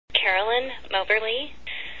Carolyn Moberley.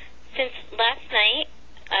 Since last night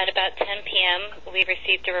at about 10 p.m., we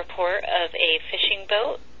received a report of a fishing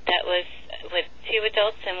boat that was with 2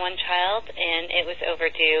 adults and 1 child, and it was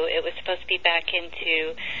overdue. It was supposed to be back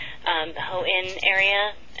into the Ho-In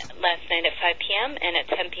area last night at 5 p.m., and at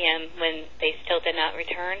 10 p.m., when they still did not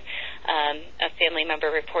return, a family member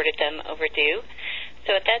reported them overdue.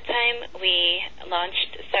 So at that time, we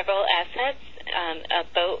launched several assets, a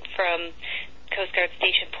boat from Coast Guard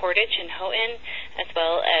Station Portage in Houghton, as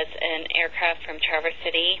well as an aircraft from Traverse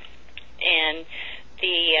City. And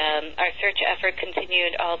our search effort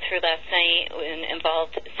continued all through last night and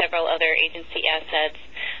involved several other agency assets,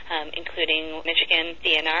 including Michigan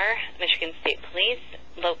DNR, Michigan State Police,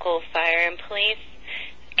 local fire and police.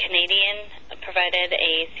 Canadian provided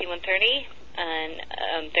a C-130,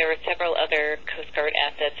 and there were several other Coast Guard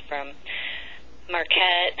assets from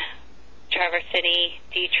Marquette, Traverse City,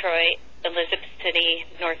 Detroit, Elizabeth City,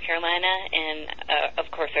 North Carolina, and of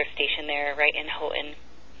course our station there right in Houghton.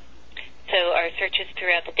 So our searches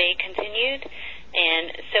throughout the day continued,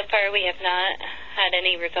 and so far we have not had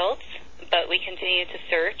any results, but we continue to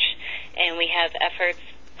search, and we have efforts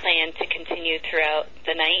planned to continue throughout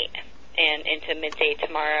the night and into midday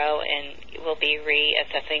tomorrow, and we'll be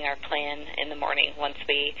reassessing our plan in the morning once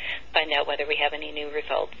we find out whether we have any new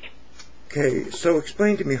results. Okay, so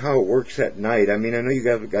explain to me how it works at night. I mean, I know you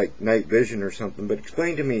got like night vision or something, but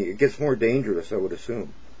explain to me, it gets more dangerous, I would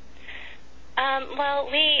assume. Well,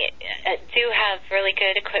 we do have really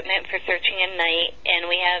good equipment for searching at night, and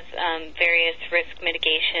we have various risk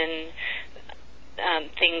mitigation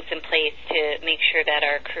things in place to make sure that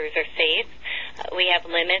our crews are safe. We have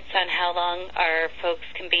limits on how long our folks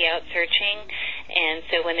can be out searching, and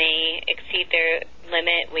so when they exceed their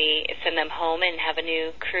limit, we send them home and have a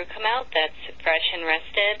new crew come out that's fresh and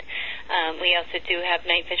rested. We also do have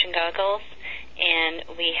night vision goggles,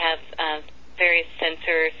 and we have various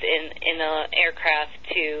sensors in the aircraft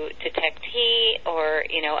to detect heat or,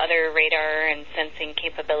 other radar and sensing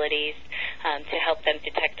capabilities to help them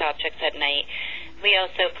detect objects at night. We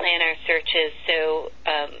also plan our searches so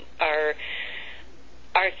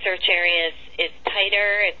our search area is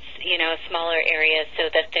tighter. It's, a smaller area so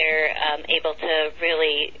that they're able to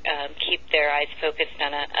really keep their eyes focused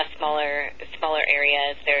on a smaller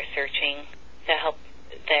area as they're searching to help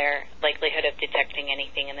their likelihood of detecting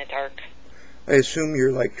anything in the dark. I assume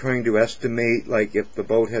you're like trying to estimate like if the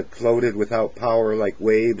boat had floated without power, like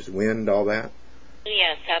waves, wind, all that?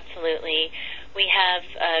 Yes, absolutely. We have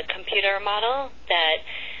a computer model that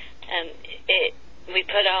we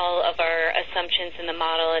put all of our assumptions in the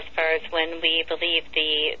model as far as when we believe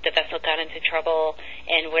the vessel got into trouble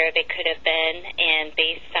and where they could have been, and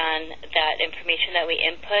based on that information that we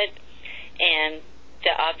input and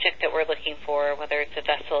the object that we're looking for, whether it's a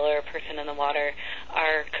vessel or a person in the water,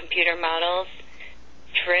 our computer models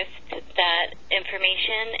drift that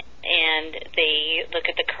information, and they look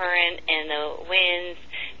at the current and the winds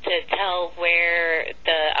to tell where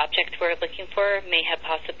the object we're looking for may have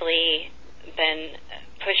possibly been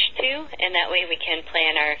pushed to, and that way we can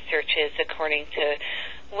plan our searches according to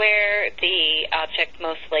where the object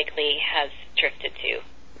most likely has drifted to.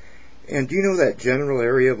 And do you know that general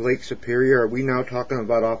area of Lake Superior? Are we now talking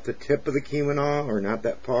about off the tip of the Keweenaw, or not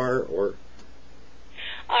that far? Or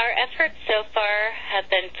our efforts so far have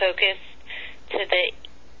been focused to the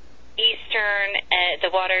eastern, the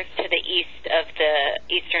waters to the east of the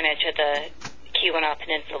eastern edge of the Keweenaw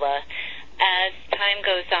Peninsula. As time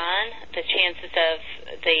goes on, the chances of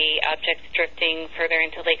the objects drifting further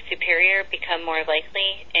into Lake Superior become more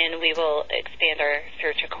likely, and we will expand our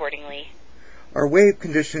search accordingly. Are wave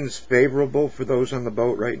conditions favorable for those on the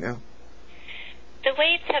boat right now? The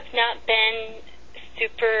waves have not been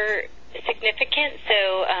super significant,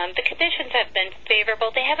 so the conditions have been favorable.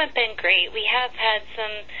 They haven't been great. We have had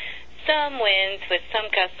some winds with some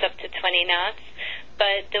gusts up to 20 knots,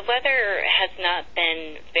 but the weather has not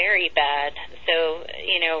been very bad. So,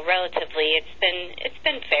 relatively, it's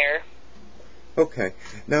been fair. Okay.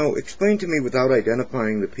 Now, explain to me, without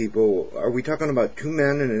identifying the people, are we talking about 2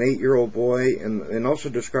 men and an 8-year-old boy? And also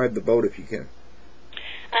describe the boat if you can.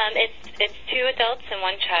 It's 2 adults and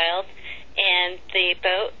 1 child, and the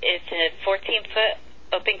boat is a 14-foot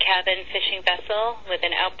open cabin fishing vessel with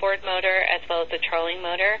an outboard motor as well as a trolling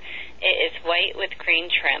motor. It is white with green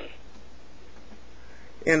trim.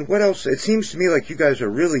 And what else? It seems to me like you guys are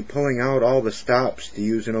really pulling out all the stops, to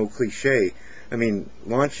use an old cliche. I mean,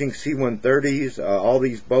 launching C-130s, all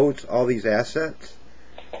these boats, all these assets?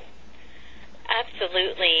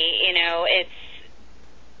 Absolutely.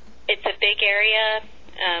 It's a big area.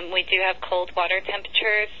 We do have cold water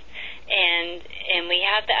temperatures, and we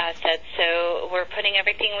have the assets, so we're putting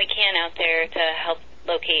everything we can out there to help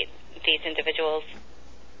locate these individuals.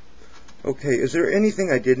 Okay, is there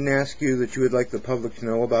anything I didn't ask you that you would like the public to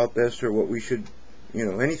know about this, or what we should,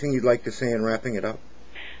 anything you'd like to say in wrapping it up?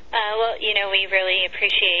 Well, we really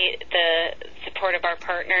appreciate the support of our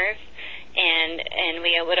partners, and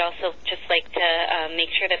we would also just like to make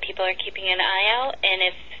sure that people are keeping an eye out, and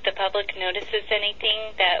if the public notices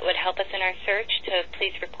anything that would help us in our search, to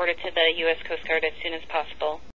please report it to the U.S. Coast Guard as soon as possible.